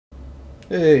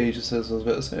Hey, he just says what I was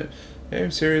about to say.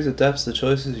 Game series adapts the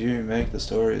choices you make. The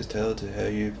story is tailored to how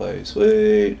you play.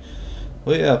 Sweet!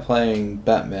 We are playing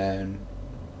Batman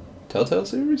TellTale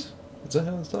series? Is that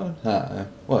how it's done? Ah,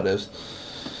 what is?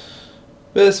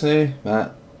 But it's me,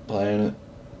 Matt, playing it.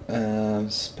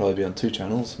 It's probably be on 2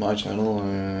 channels, my channel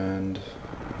and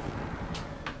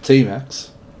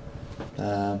T-Max.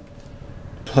 Probably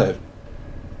have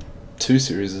 2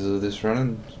 series of this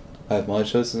running. I have my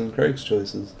choices and Craig's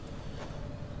choices.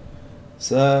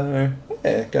 So,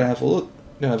 yeah, gonna have a look,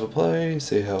 gonna have a play,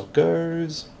 see how it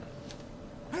goes.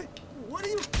 Hey, what are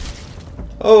you?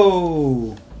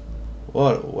 Oh!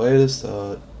 What a way to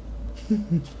start.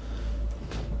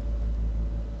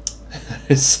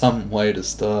 There's some way to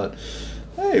start.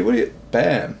 Hey, what are you...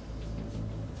 Bam!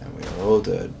 And we are all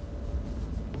dead.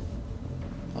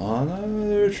 Oh no,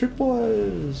 there are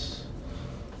tripwires.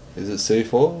 Is it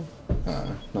C4?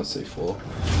 No, not C4.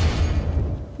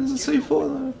 Is it C4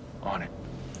 though? On it.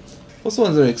 What's the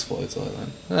ones that explodes like that?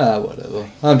 Ah, whatever.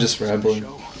 I'm just rambling.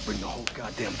 Bring the whole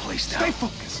goddamn place down. Stay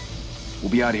focused.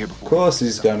 We'll be out of here before. Of course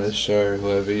he's gonna show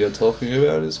whoever you're talking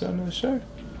about is gonna show.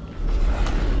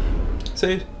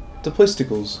 See? The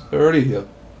plisticles. They're already here.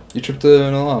 You tripped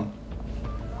an alarm.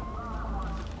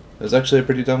 It was actually a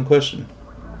pretty dumb question.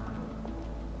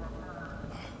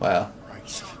 Wow.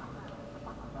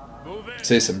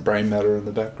 See some brain matter in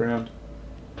the background.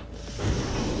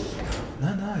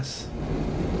 No, nice.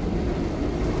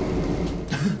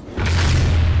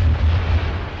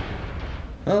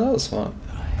 Oh, that was fun.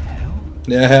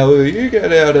 Now, how will you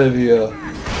get out of here?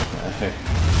 Okay.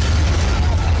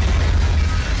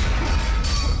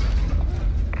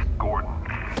 Gordon,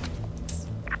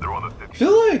 they're on the 15th I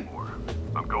feel like floor.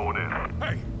 I'm going in.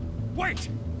 Hey, wait!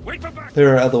 Wait for back!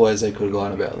 there are other ways they could have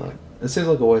gone about that. It seems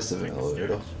like a waste of an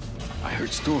elevator. I heard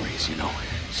stories, you know.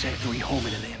 Sent 3 home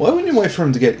in an Why wouldn't you wait for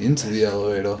him to get into the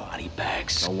elevator? body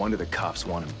bags. No wonder the cops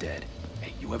want him dead.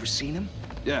 Hey, you ever seen him?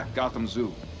 Yeah, Gotham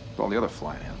Zoo. With all the other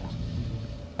flying animals.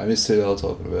 I missed who they were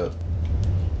talking about.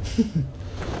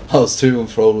 I was too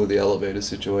enthralled with the elevator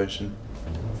situation.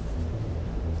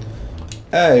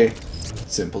 A.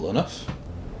 Simple enough.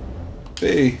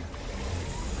 B.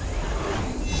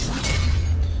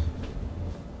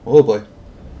 Oh boy.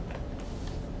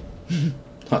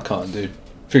 I can't, dude.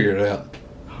 Figure it out.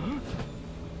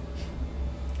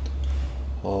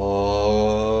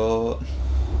 Oh.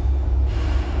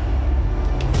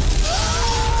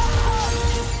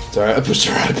 Sorry, I pushed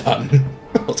the right button.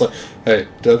 I was like, hey,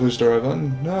 did I push the right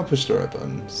button? No, I pushed the right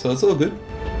button. So it's all good.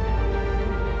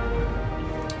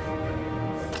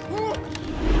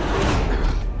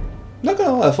 Not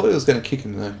gonna lie, I thought he was gonna kick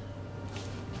him though.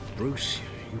 Bruce,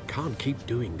 you can't keep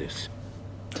doing this.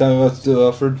 Tell me what to do,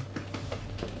 Alfred.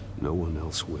 No one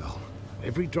else will.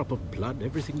 Every drop of blood,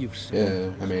 everything you've Yeah,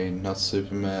 said. I mean, not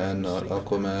Superman, not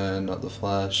Aquaman, not the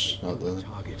Flash, not the...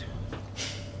 Target.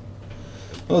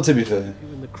 Well, to be fair.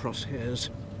 You in the crosshairs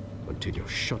until you're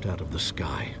shot out of the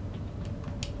sky.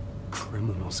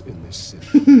 Criminals in this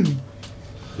city.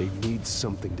 They need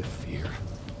something to fear.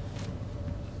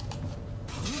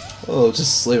 Oh,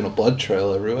 just leaving a blood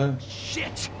trail everywhere.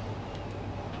 Shit!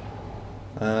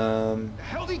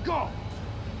 How'd he go?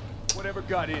 Whatever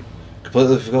got in.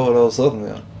 Completely forgot what I was talking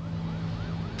about.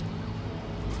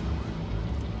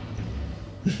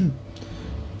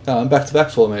 Oh, I'm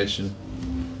back-to-back formation.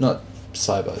 Not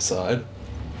side by side.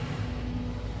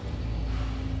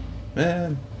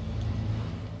 Man,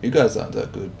 you guys aren't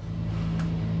that good.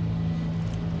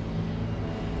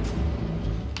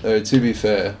 Though, to be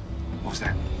fair, What was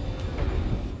that?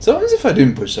 sometimes if I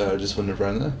didn't push that, I just wouldn't have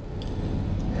run there.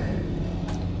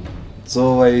 It's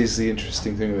always the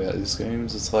interesting thing about these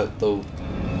games. It's like the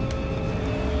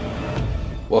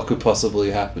what could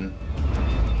possibly happen.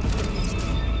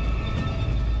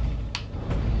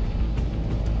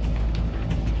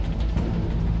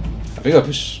 I think I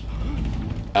pushed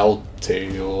LT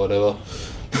or whatever.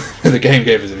 The game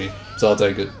gave it to me, so I'll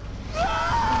take it.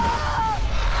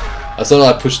 I thought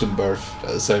I pushed them both at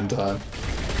the same time.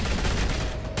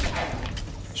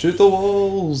 Shoot the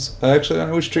walls! I actually don't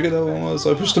know which trigger that one was,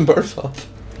 so I pushed them both up.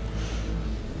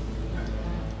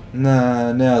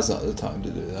 Nah, now's not the time to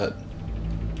do that.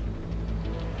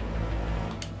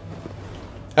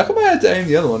 How come I had to aim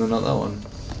the other one and not that one?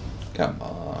 Come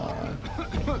on.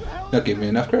 Not giving me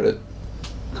enough credit.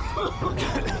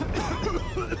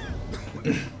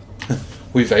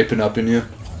 We vaping up in here.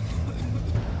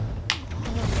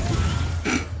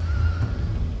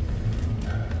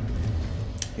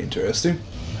 Interesting.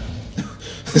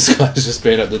 This guy's just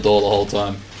been at the door the whole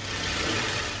time.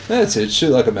 That's it,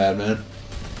 shoot like a madman.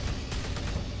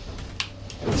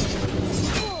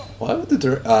 Why would the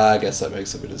I guess that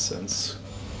makes a bit of sense.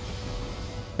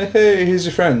 Hey, here's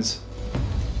your friends.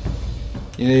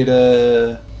 You need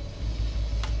a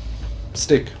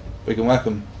stick. We can whack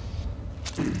them.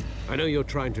 I know you're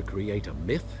trying to create a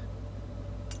myth,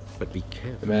 but be The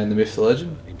careful. man, the myth, the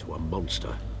legend. Into a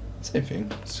monster. Same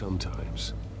thing.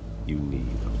 Sometimes you need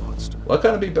a monster. Why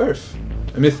can't it be both?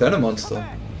 A myth and a monster.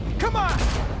 Come on!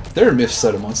 There are myths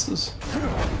that are monsters.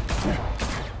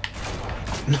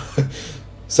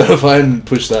 So if I hadn't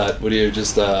pushed that, would you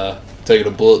just taken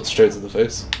a bullet straight to the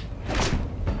face?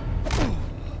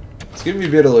 It's giving me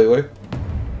a bit of leeway.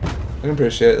 I can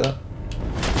appreciate that.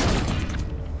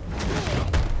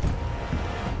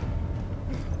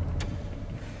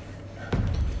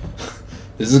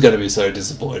 This is going to be so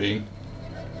disappointing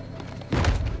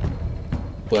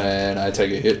when I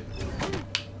take a hit.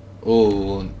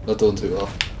 Oh, not doing too well.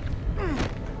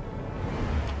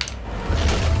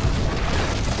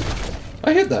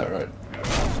 I hit that right.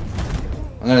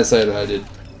 I'm going to say that I did.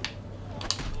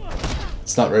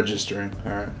 It's not registering.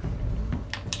 Alright.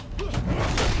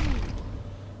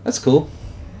 That's cool.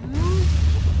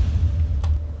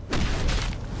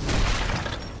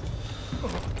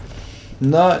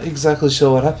 Not exactly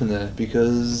sure what happened there,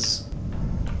 because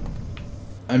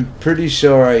I'm pretty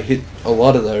sure I hit a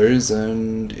lot of those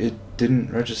and it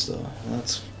didn't register.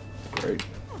 That's great.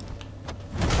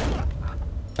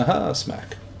 Aha,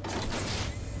 smack.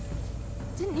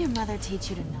 Didn't your mother teach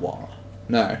you to know? Wow.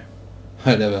 No.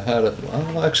 I never had it.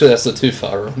 Well, actually, that's not too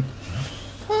far wrong.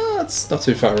 That's not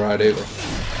too far right either.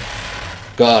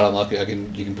 God, I'm lucky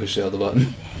you can push the other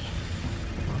button.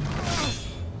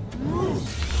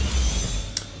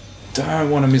 Don't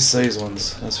want to miss these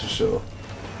ones, that's for sure.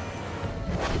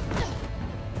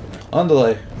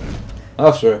 Underlay.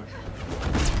 After her.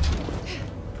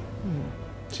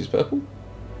 She's purple?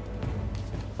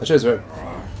 I chose red.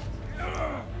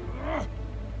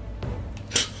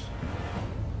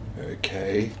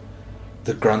 Okay.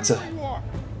 The grunter.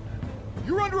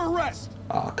 You're under arrest!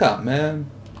 Ah, come man.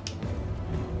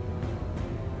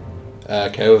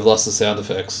 Okay, we've lost the sound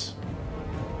effects.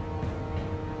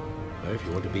 If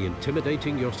you want to be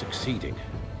intimidating, you're succeeding.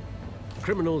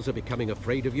 Criminals are becoming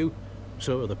afraid of you,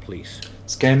 so are the police.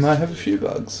 This game might have a few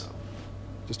bugs.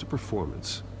 Just a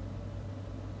performance.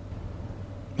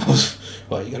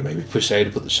 Well, you gotta make me push A to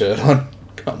put the shirt on.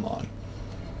 Come on.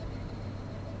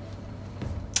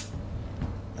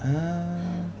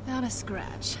 Without a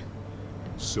scratch.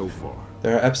 So far.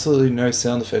 There are absolutely no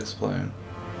sound effects playing.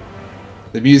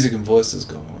 The music and voices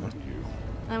go on.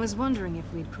 I was wondering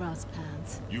if we'd cross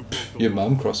paths. Your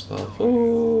mum crossed path.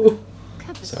 Oh,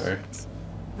 Cut the sorry. shit.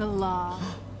 The law.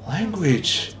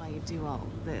 Language. That's why you do all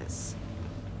this.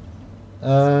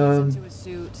 Um. Into a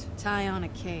suit, tie on a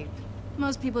cape.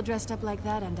 Most people dressed up like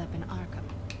that end up in Arkham.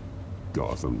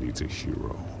 Gotham needs a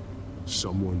hero.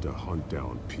 Someone to hunt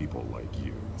down people like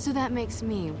you. So that makes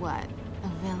me what? A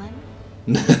villain?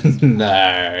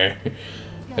 No.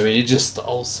 I mean, you just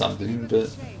stole something, but.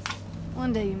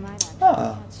 One day you might actually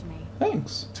Ah. catch me.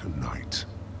 Thanks. Tonight.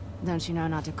 Don't you know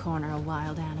not to corner a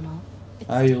wild animal? It's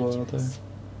Are you wild though? dangerous.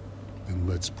 Then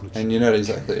let's put And you're not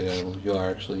exactly an animal, you are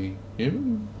actually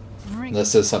human. Bring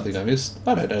Unless there's something I missed.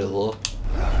 I don't know the law.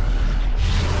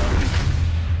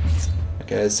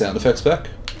 Okay, sound effects back.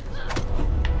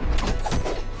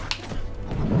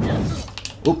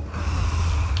 Oop.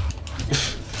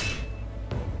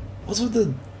 What's with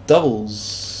the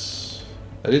doubles?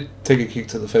 I did take a kick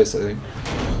to the face, I think.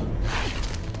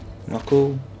 Not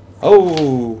cool.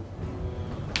 Oh!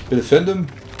 Bit of fendom.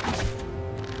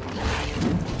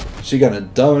 She gonna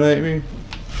dominate me?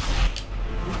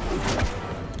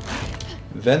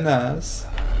 Very nice.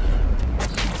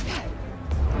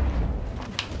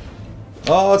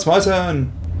 Oh, it's my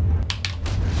turn.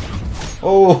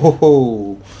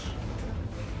 Oh,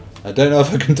 I don't know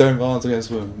if I condone violence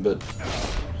against women, but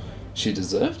she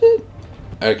deserved it.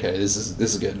 Okay, this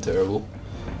is getting terrible.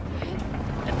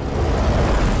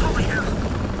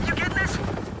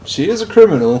 She is a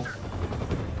criminal.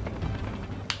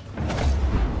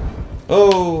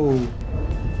 Oh.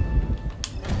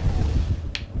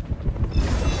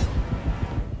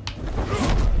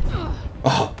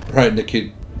 Oh, right in the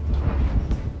kid.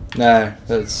 No,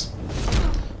 that's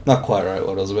not quite right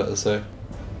what I was about to say.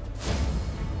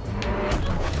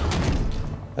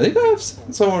 I think I have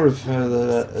someone refer to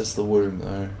that as the womb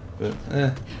though, but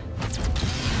eh.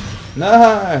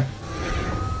 No!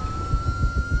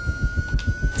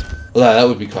 Well, that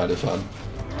would be kind of fun.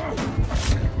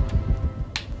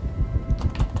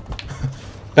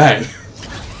 Bang!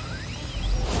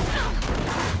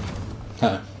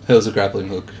 Oh, that was a grappling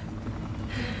hook.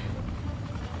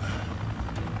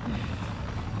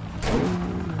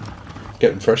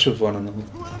 Getting fresh with one another.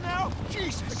 Two of them now?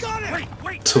 Jesus! Got it!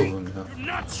 Wait! Two of them now. Do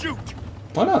not shoot!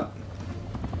 Why not?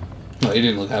 No, you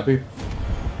didn't look happy.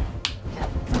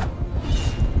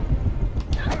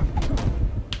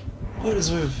 What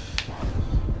is with...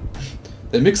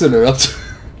 They're mixing it up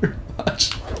too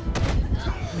much.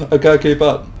 I can't keep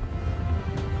up.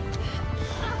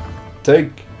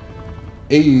 Take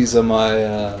ease on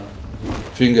my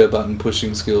finger button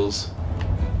pushing skills.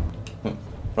 Oh,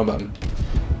 wrong button.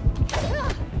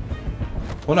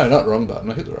 Well, no, not wrong button.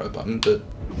 I hit the right button, but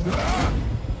I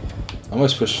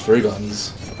almost pushed 3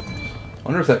 buttons. I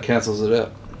wonder if that cancels it out.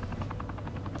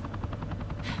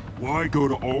 Why go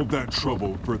to all that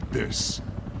trouble for this?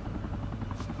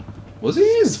 Was he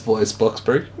his voice box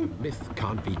breaking? Myth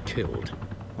can't be killed.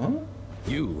 Huh?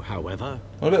 You, however...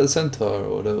 What about the centaur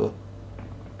or whatever?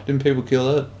 Didn't people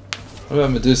kill that? What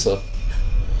about Medusa?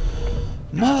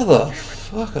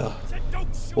 Motherfucker.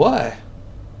 Why?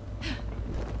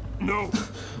 No.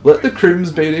 Let the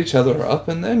Crims beat each other up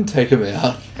and then take them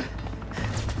out.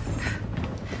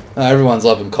 Everyone's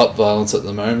loving cop violence at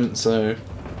the moment, so...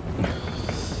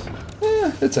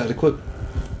 yeah, it's adequate.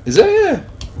 Is that... yeah?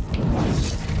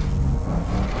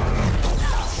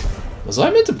 Was I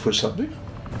meant to push something?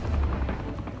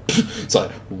 It's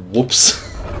like,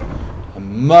 whoops. I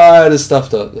might have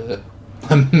stuffed up there.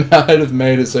 I might have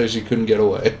made it so she couldn't get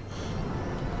away.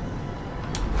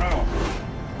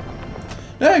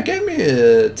 No, it gave me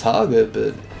a target,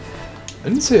 but I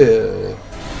didn't see a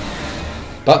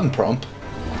button prompt.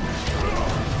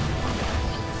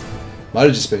 Might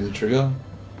have just been the trigger.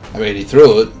 I mean, he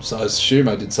threw it, so I assume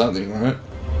I did something, right?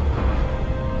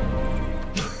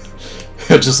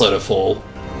 I just let her fall.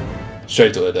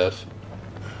 Straight to her death.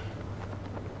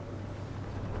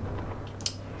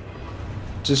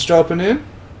 Just dropping in?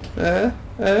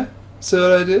 See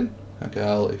what I did? Okay,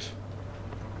 I'll leave.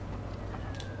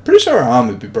 Pretty sure her arm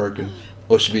would be broken.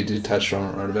 Or should be detached from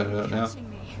it right about now.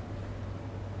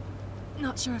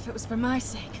 Not sure if it was for my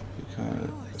sake. You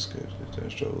can't escape the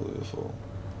struggle or you'll fall.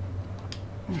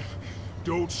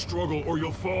 Don't struggle or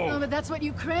you'll fall. Oh, but that's what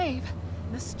you crave.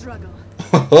 The struggle.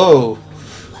 Oh!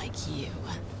 Like you.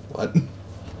 What?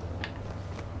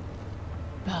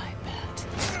 I bet.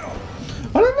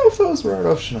 I don't know if that was the right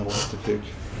option I wanted to pick.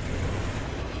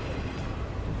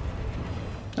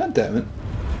 God damn it.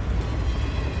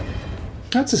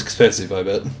 That's expensive, I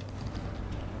bet.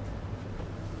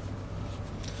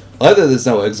 I like that there's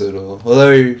no exit, or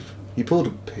although he pulled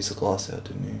a piece of glass out,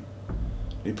 didn't he?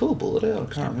 Did he pull a bullet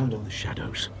out? I can't remember. The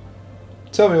shadows.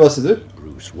 Tell me what to do.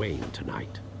 Bruce Wayne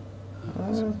tonight.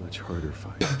 It's a much harder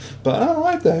fight. But I don't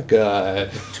like that guy.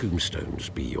 Tombstones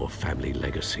be your family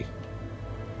legacy.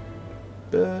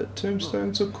 But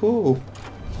tombstones are cool.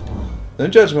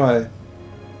 Don't judge my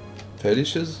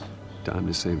fetishes. Time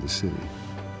to save the city.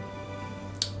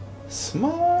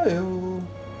 Smile.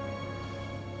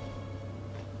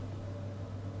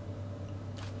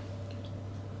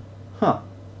 Huh.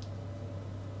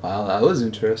 Wow, that was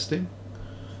interesting.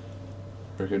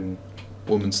 Freaking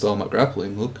woman stole my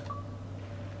grappling hook.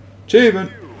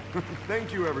 Achievement!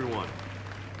 Thank you, everyone.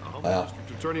 Wow.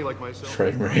 District attorney like myself.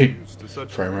 Frame rate. Used to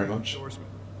such Frame rate much. endorsement.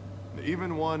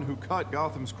 Even one who cut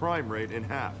Gotham's crime rate in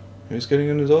half. Who's getting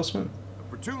an endorsement?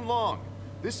 For too long,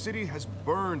 this city has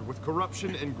burned with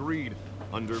corruption and greed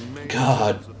under Mayor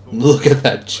God, Bill's authority. look at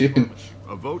that chin.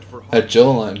 A vote for That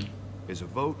jawline. is a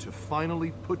vote to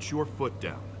finally put your foot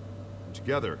down.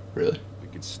 Together, Really? we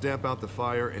can stamp out the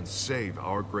fire and save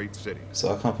our great city.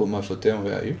 So I can't put my foot down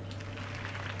without you?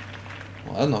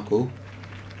 Well, that's not cool.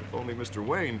 If only Mr.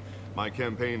 Wayne, my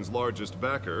campaign's largest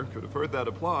backer, could have heard that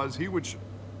applause, he would...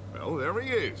 Well, there he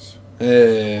is.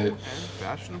 Hey, And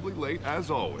fashionably late, as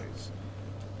always.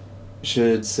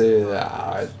 should say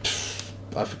that.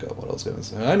 I forgot what I was going to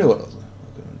say. I knew what I was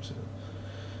going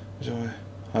to say.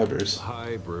 Hi, Bruce.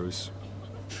 Hi, Bruce.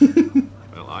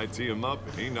 Well, I tee him up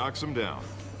and he knocks him down.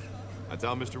 That's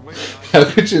how Mr. Wayne and I...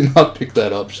 How could you not pick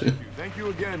that option? Thank you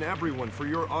again, everyone, for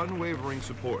your unwavering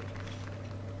support.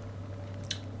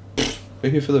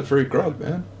 Thank you for the free grog,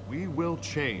 man. We will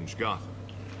change Gotham.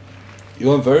 You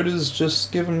want voters,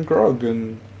 just give them grog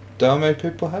and that'll make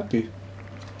people happy.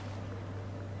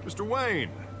 Mr. Wayne,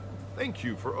 thank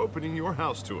you for opening your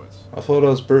house to us. I thought I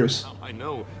was Bruce. I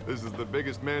know this is the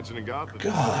biggest mansion in Gotham.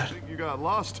 God. I think you got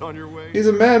lost on your way. He's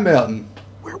a man mountain.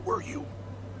 Where were you?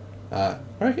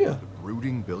 Right here.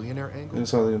 Brooding billionaire angle? Doing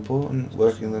something important,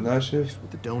 working the night shift.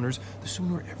 With the donors, the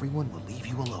sooner everyone will leave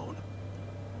you alone.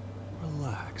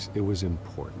 Relax. It was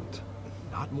important.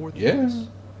 Not more than Yeah. this.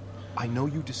 I know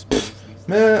you despise these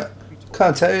Man,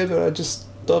 can't tell you, but I just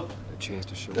stopped A chance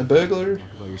to show a burglar. talk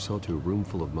about yourself to a room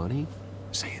full of money?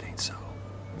 Say it ain't so.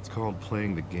 It's called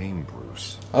playing the game,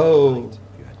 Bruce. Oh,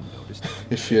 If you hadn't noticed,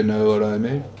 if you know what I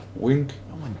mean. Wink.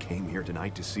 no one came here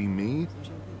tonight to see me.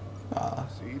 Ah.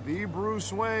 See the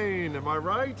Bruce Wayne, am I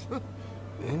right?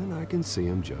 And I can see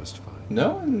him just fine.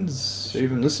 No one's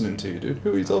even listening to you, dude.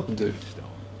 Who are you talking to?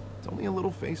 It's only a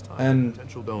little FaceTime And- with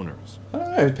potential donors. I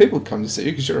don't know. People come to see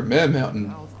you because you're a man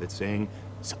mountain. That's saying,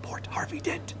 support Harvey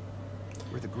Dent.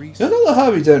 We're the grease. You're not the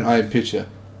Harvey Dent I picture.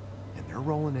 And they're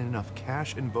rolling in enough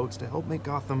cash and votes to help make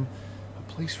Gotham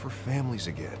a place for families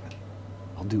again.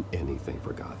 I'll do anything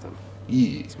for Gotham.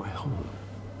 Yeah. It's my home.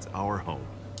 It's our home.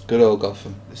 Good old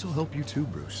Gotham. This will help you too,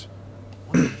 Bruce.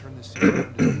 Once you turn this city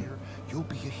around in here, you'll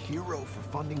be a hero for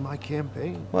funding my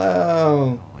campaign. Wow.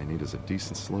 All I need is a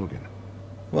decent slogan.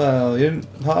 Well, you're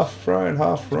half right,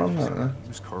 half wrong, I don't know.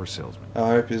 Used car salesman. I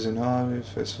hope he's in Harvey,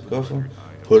 face for Gotham.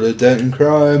 Put a dent in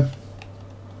crime.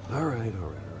 All right.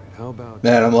 How about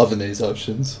Man, I'm loving these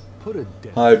options. put a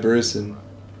dent? Hi, Bruce, and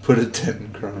put a dent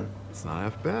in crime. It's not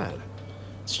half bad.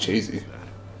 It's cheesy.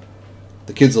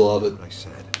 The kids will love it. What I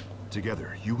said.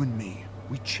 Together, you and me,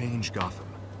 we change Gotham.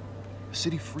 A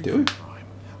city free Do from we? crime,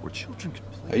 where children can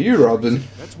play. Are you Robin?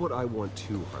 That's what I want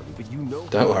too, Harvey. But you know,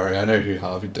 Don't worry, I know who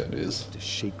Harvey Dent is. to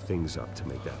shake things up to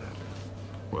make that happen.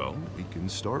 Well, we can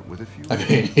start with a few. I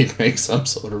mean, he'd make some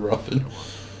sort of Robin.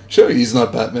 Sure, he's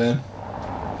not Batman.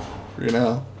 For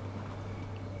now.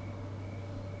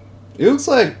 He looks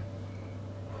like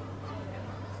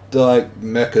the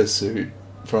mecha suit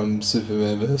from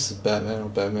Superman vs. Batman or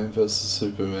Batman vs.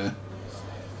 Superman.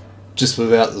 Just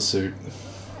without the suit.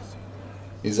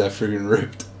 He's that friggin'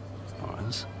 ripped.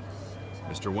 Pause.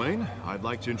 Mr. Wayne, I'd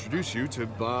like to introduce you to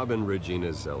Bob and Regina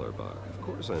Zellerbach. Of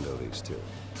course I know these two.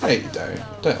 Hey, you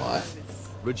don't lie.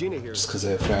 Regina here. Just because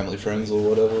they're family friends or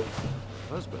whatever.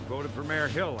 Husband voted for Mayor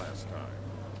Hill last time.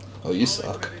 Oh, you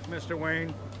suck. Mr.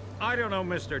 Wayne, I don't know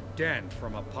Mr. Dent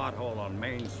from a pothole on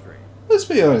Main Street. Let's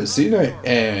be honest, you know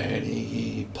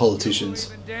any politicians.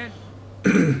 Believe in Dent?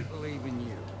 We believe in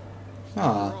you.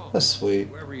 Ah, that's sweet.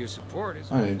 Whoever you support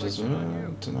is I a need to reflection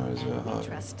on you. know his And we heart.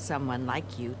 trust someone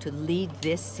like you to lead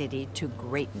this city to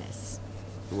greatness.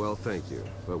 Well, thank you.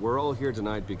 But we're all here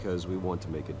tonight because we want to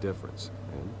make a difference.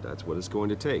 And that's what it's going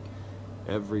to take.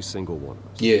 Every single one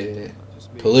of us. Yeah, Not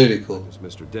just me, political, not just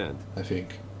Mr. Dent. I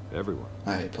think. Everyone.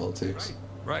 I hate politics.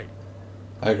 Right.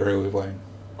 I agree with Wayne.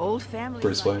 Old families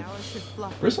Bruce like Wayne. ours should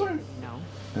flock. Bruce Wayne? No,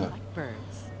 Yeah. like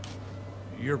birds.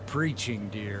 You're preaching,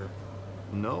 dear.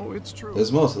 No, it's true.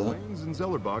 There's more to that. Wayne's and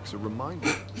Zellerbach's a reminder.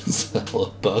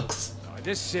 Sell bucks.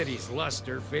 This city's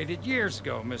luster faded years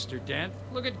ago, Mr. Dent.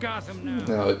 Look at Gotham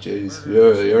now. Oh, jeez,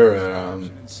 Murder, you're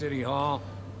corruption in City Hall.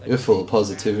 you're full of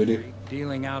positivity.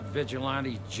 Dealing out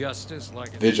vigilante justice like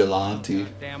it's Vigilante.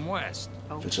 Goddamn West.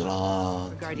 Oh,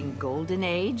 Vigilante. regarding Golden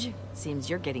Age, seems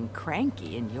you're getting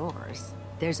cranky in yours.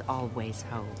 There's always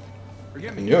hope.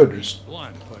 Forgive And me you're for being just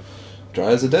blunt, but dry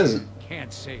as a desert.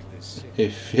 can't save this city.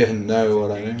 If you know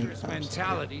what I mean. Dangerous I'm sorry.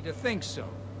 mentality to think so.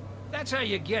 That's how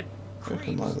you get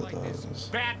Fucking creeps like the like this dogs.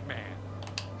 Batman.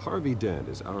 Harvey Dent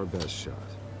is our best shot.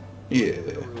 Yeah.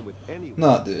 In a room with anyone,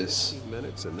 Not this. 15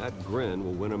 minutes and that grin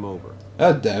will win him over.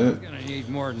 God damn it. Gonna need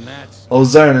more than that. I was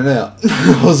zoning out.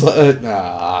 I was like,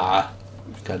 nah.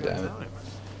 God damn it.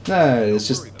 No, it's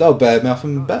just, they'll badmouth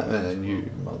him Batman, you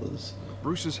mothers. With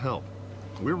Bruce's help,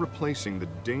 we're replacing the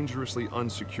dangerously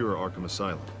unsecure Arkham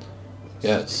Asylum with a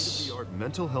Yes. state-of-the-art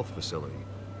mental health facility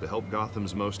to help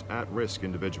Gotham's most at-risk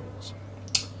individuals.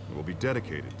 It will be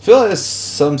dedicated I feel like there's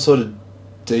some sort of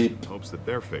deep in hopes that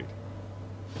their fate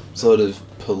sort of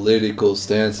political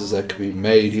stances that could be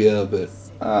made here, but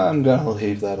I'm gonna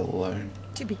leave that alone.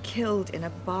 To be killed in a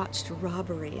botched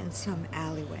robbery in some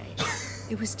alleyway.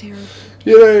 It was terrible.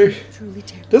 You know, Truly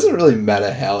terrible. doesn't really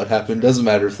matter how it happened. Doesn't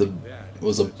matter if it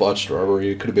was a botched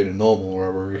robbery. It could have been a normal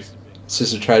robbery. It's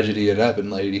just a tragedy it happened,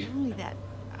 lady. Only that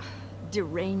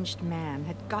deranged man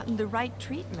had gotten the right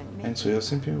treatment. Maybe. Thanks for your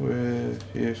sympathy. We're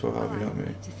here for Well, Harvey, I not me. don't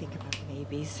like to think about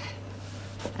babies.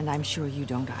 And I'm sure you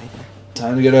don't either.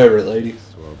 Time to get over it, lady.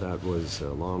 Well, that was a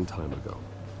long time ago.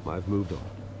 I've moved on.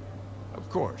 Of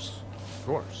course. Of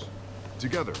course.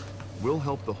 Together, we'll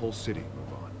help the whole city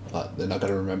move on. But they're not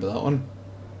gonna remember that one.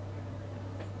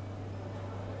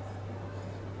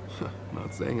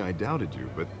 Not saying I doubted you,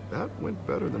 but that went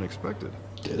better than expected.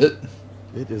 Did it?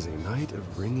 It is a night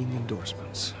of ringing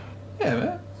endorsements. Yeah,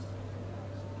 man.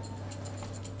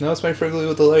 Now let's make friendly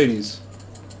with the ladies.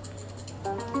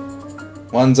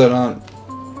 Ones that aren't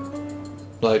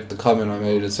like the comment I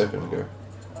made a second ago.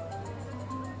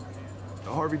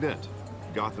 Harvey Dent,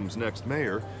 Gotham's next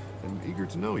mayor, and eager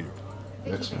to know you.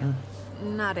 Next man.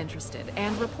 Not interested.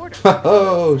 And reporter.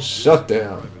 Oh, shut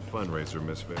down. Private fundraiser,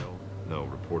 Miss Vale. No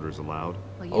reporters allowed.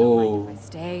 Well, you don't mind if I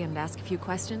stay and ask a few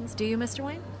questions, do you, Mr.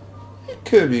 Wayne? It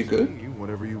could be good. You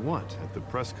whatever you want at the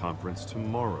press conference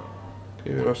tomorrow.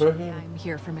 I'm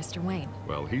here for Mr. Wayne.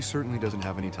 Well, he certainly doesn't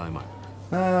have any time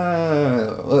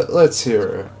either. Let's hear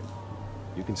it.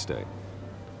 You can stay.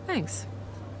 Thanks.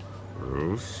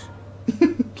 Bruce?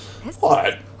 This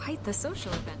What? is quite the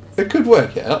social event. It could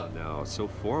work out. Now, so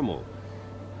formal.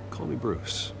 Call me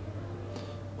Bruce.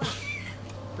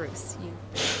 Bruce,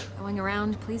 you've been going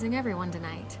around pleasing everyone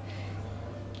tonight.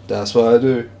 That's what I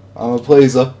do. I'm a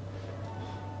pleaser.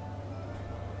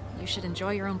 You should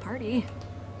enjoy your own party.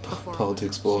 Before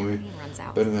Politics bore me. champagne runs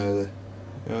out. Better know that.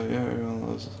 Yeah, everyone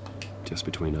loves it. Just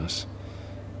between us,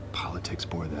 politics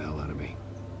bore the hell out of me.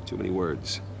 Too many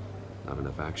words. Not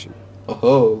enough action.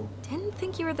 Oh. Didn't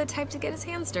think you were the type to get his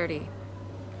hands dirty.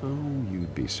 Oh,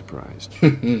 you'd be surprised.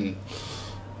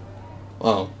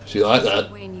 Well, she like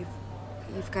that. Wayne,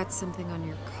 you've got something on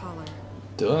your collar.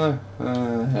 Do I?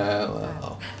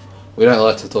 Well, we don't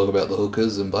like to talk about the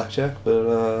hookers and blackjack,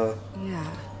 but Yeah.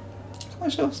 I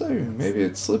shall say, maybe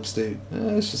it's lipstick.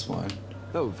 It's just wine.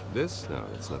 Oh, this? No,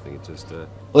 it's nothing. It's just,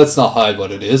 Let's not hide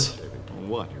what it is.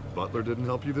 What, your butler didn't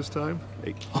help you this time?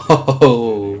 Hey.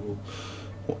 Oh.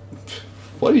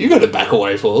 What are you going to back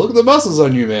away for? Look at the muscles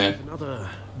on you, man. Another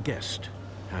guest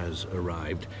has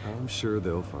arrived. I'm sure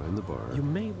they'll find the bar. You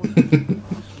may want to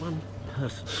ask one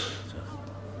person, sir.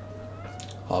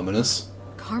 Ominous.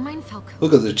 Carmine Falcone.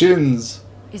 Look at the chins.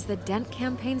 Is the Dent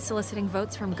campaign soliciting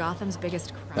votes from Gotham's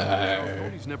biggest crime? No.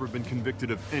 He's never been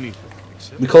convicted of anything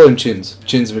except We call him Chins.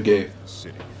 Chins McGee.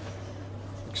 city.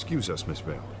 Excuse us, Miss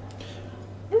Vale.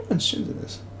 Everyone's Chins in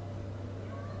this.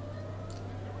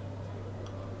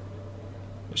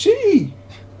 She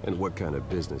And what kind of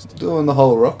business do you doing the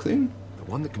whole rock thing. The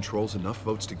one that controls enough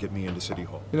votes to get me into City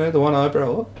Hall. You know, the one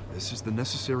eyebrow up. This is the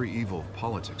necessary evil of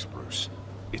politics, Bruce.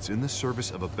 It's in the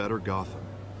service of a better Gotham.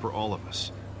 For all of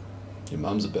us. Your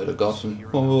mum's a better Gotham.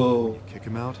 Oh, Kick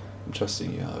him out? I'm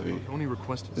trusting you, Harvey. Only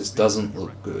requested This doesn't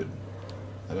look good.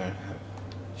 I don't have.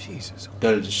 Jesus.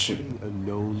 Gotta just shoot. A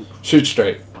known Shoot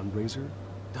straight. fundraiser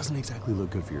doesn't exactly look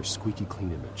good for your squeaky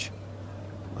clean image.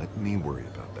 Let me worry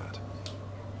about that.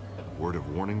 Word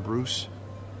of warning, Bruce?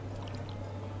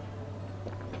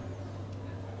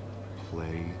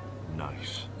 Play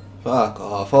nice. Fuck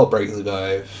off. I'll break the guy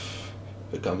if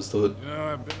it comes to it. You know,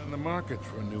 I've been in the market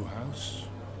for a new house.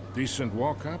 Decent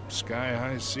walk-up,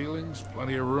 sky-high ceilings,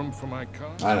 plenty of room for my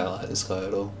car. I don't like this guy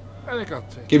at all. I think I'll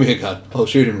take Give me a gun. I'll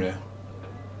shoot him now.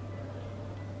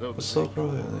 Though What's so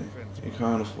probably? You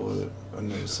can't afford it. I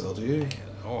need to sell to you.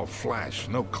 all flash,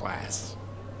 no class.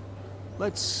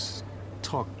 Let's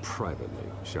talk privately,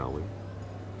 shall we?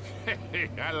 Hey,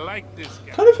 I like this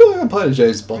guy. Kind of feel like I'm playing a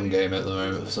James Bond game at the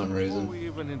moment for some Before reason. we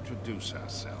even introduce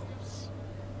ourselves.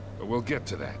 But we'll get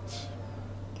to that.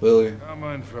 Really?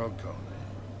 Carmine Falcone.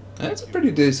 That's a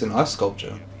pretty decent eye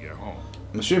sculpture. Your home.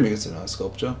 I'm assuming it's an eye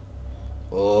sculpture.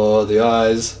 Oh, the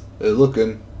eyes. They're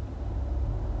looking.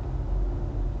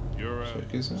 You're a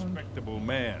Check his arm. respectable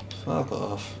man. Fuck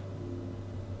off.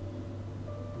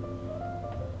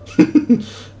 And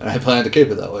I plan to keep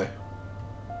it that way.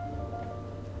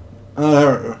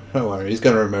 Don't worry, he's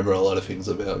going to remember a lot of things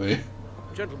about me.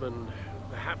 Gentlemen,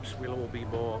 perhaps we'll all be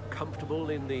more comfortable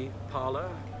in the parlor.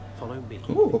 Follow me.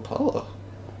 Ooh, a parlor.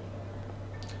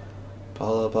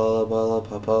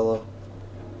 Parlor.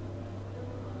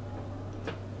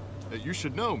 You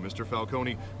should know, Mr.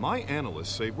 Falcone, my analysts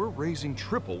say we're raising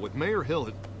triple with Mayor Hill.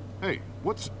 Hey,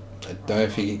 what's... I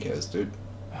don't think he cares, dude.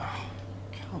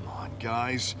 Come on,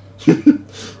 guys.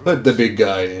 Let the big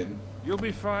guy in. You'll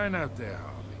be fine out there,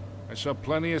 Harvey. I saw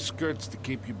plenty of skirts to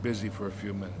keep you busy for a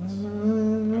few minutes.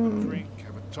 Have a drink,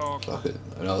 have a talk. Fuck it.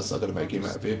 I know it's not going to make him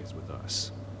happy. With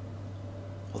us.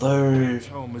 Although... His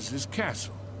home is his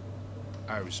castle.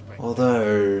 I respect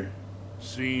Although...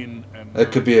 Seen and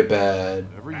That could be a bad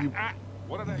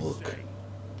what did I look. say?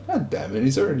 God damn it,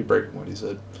 he's already breaking what he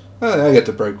said. I get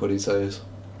to break what he says.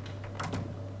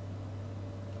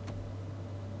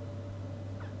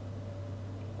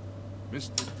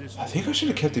 I think I should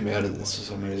have kept him out of this for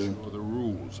some reason. The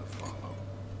rules are followed.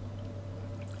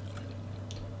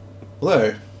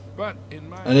 Although, But in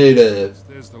my I need a...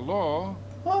 there's the law.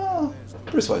 Well,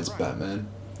 Bruce Wayne's Batman.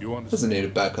 You understand? Doesn't need a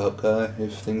backup guy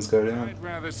if things go down. I'd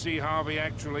rather see Harvey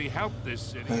actually help this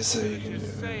city I see you than can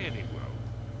just do say it. it he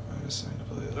will. I was saying to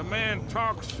play it. The man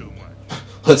talks too much.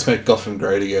 Let's make Gotham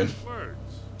great again. Words.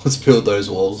 Let's build those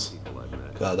walls. People I've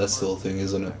met. God, that's still a thing,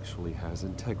 isn't it? Actually has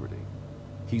integrity.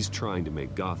 He's trying to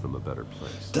make Gotham a better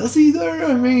place. Does he though?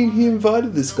 I mean, he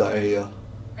invited this guy here.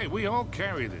 Hey, we all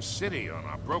carry this city on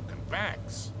our broken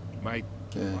backs. Might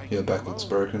Yeah, your back looks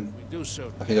broken. We do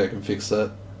so. I think I can fix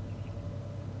that.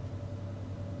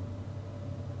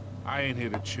 I ain't here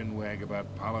to chinwag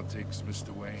about politics, Mr.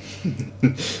 Wayne.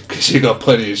 Cause you got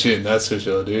plenty of shit, that's for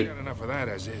sure, I dude. got enough of that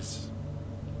as is.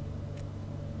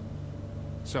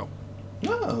 So,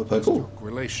 Oh, okay, cool.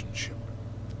 relationship.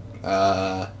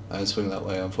 I don't swing that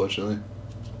way, unfortunately.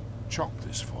 Chalk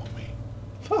this for me.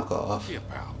 Fuck off. Here,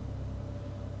 pal.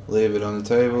 Leave it on the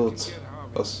table. I It's can get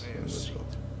Harvey us. to pay a seat.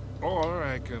 Or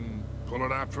I can pull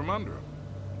it out from under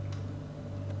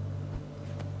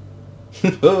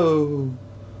him. Oh.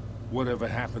 Whatever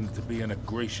happens to being a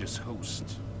gracious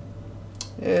host?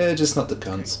 Yeah, just not the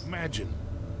cunts. Imagine,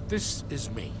 this is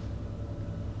me.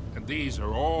 And these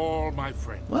are all my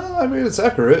friends. Well, I mean, it's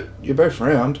accurate. You're both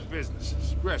round.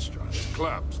 Businesses, restaurants,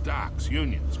 clubs, docks,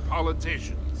 unions,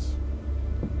 politicians.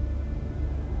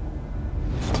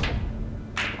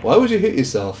 Why would you hit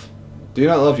yourself? Do you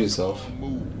not love yourself?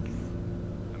 Move.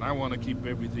 And I want to keep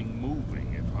everything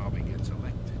moving if Harvey gets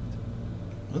elected.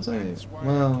 What's That's that? why I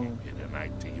Well, came here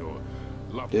tonight to your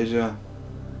love. did ya?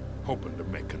 Hoping to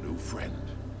make a new friend.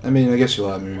 I mean, I guess you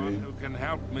are One moving. who can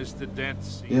help Mr. Dent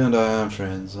see. You and I aren't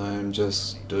friends. I'm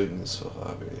just doing this for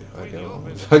Harvey. I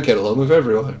get along with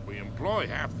everyone. We employ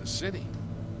half the city.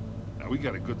 Now, we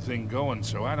got a good thing going,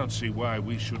 so I don't see why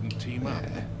we shouldn't team up.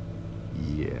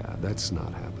 Yeah, that's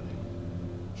not happening.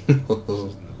 This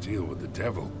isn't a deal with the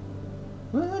devil.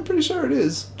 Well, I'm pretty sure it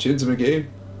is. Chins McGee.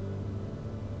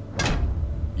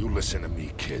 You listen to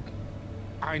me, kid.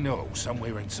 I know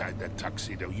somewhere inside that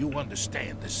tuxedo you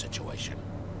understand this situation.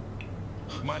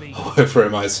 Money, Oh, for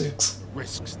MI6.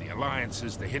 risks, the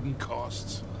alliances, the hidden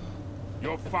costs.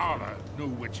 Your father knew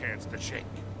which hands to shake.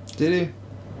 Did he?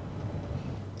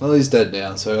 Well, he's dead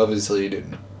now, so obviously he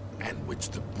didn't. And which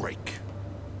to break.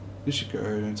 You should go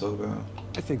and talk about.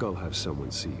 I think I'll have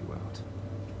someone see you out.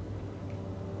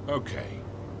 Okay.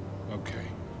 Okay.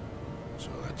 So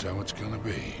that's how it's gonna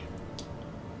be.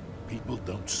 People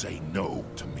don't say no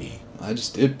to me. I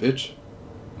just did, bitch.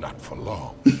 Not for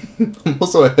long. I'm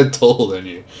also a head taller than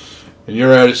you. And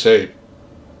you're out of shape.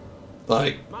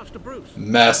 Like, Master Bruce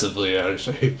massively out of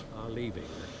shape. are leaving.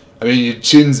 I mean, your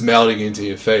chin's melting into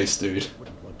your face, dude.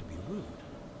 Wouldn't want to be rude.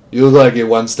 You look like you're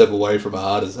one step away from a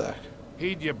heart attack.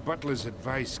 Heed your butler's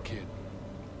advice, kid.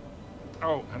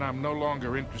 Oh, and I'm no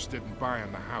longer interested in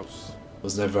buying the house.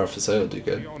 Was never up for sale, The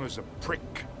dickhead. owner's a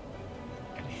prick.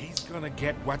 And he's gonna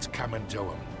get what's coming to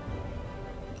him.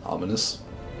 Ominous.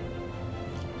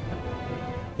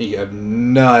 You have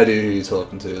no idea who you're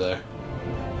talking to there.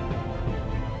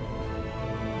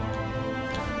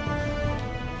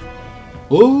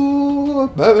 Oh,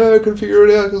 Batman could figure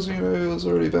it out because, you know, it was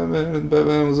already Batman and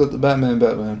Batman was at the Batman.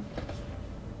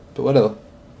 But whatever.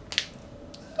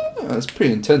 That's a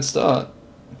pretty intense start.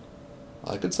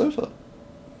 I like it so far.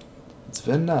 It's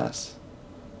very nice.